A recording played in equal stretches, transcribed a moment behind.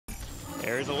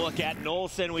There's a look at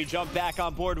Nolson. We jump back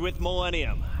on board with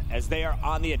Millennium as they are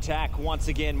on the attack once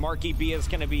again. Marky B is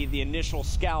going to be the initial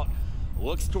scout.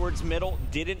 Looks towards middle.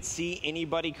 Didn't see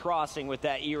anybody crossing with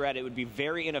that E-Red. It would be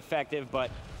very ineffective,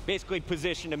 but basically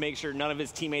positioned to make sure none of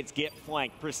his teammates get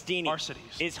flanked. Pristini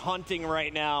is hunting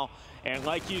right now. And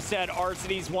like you said,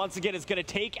 Arcides once again is going to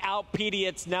take out PD.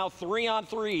 It's now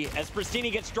 3-on-3 as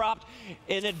Pristini gets dropped.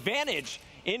 An advantage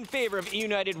in favor of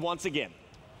EUnited once again.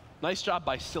 Nice job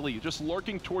by Silly, just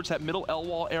lurking towards that middle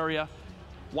L-wall area.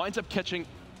 Winds up catching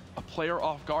a player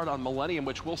off guard on Millennium,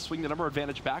 which will swing the number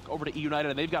advantage back over to EUnited,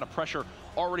 and they've got a pressure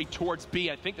already towards B.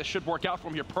 I think this should work out for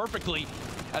him here perfectly,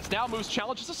 as now Moose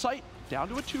challenges the site down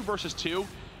to a 2 versus 2.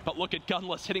 But look at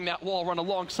Gunless hitting that wall run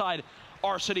alongside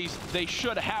Arcides. They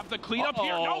should have the cleanup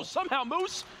here. No, somehow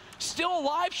Moose still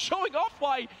alive, showing off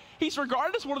why he's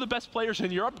regarded as one of the best players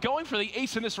in Europe, going for the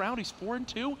ace in this round. He's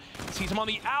 4-2. Sees him on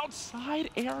the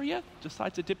outside area.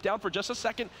 Decides to dip down for just a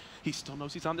second. He still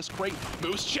knows he's on this crate.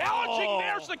 Moose challenging.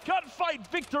 There's the gunfight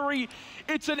victory.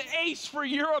 It's an ace for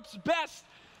Europe's best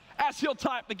as he'll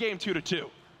tie up the game 2-2.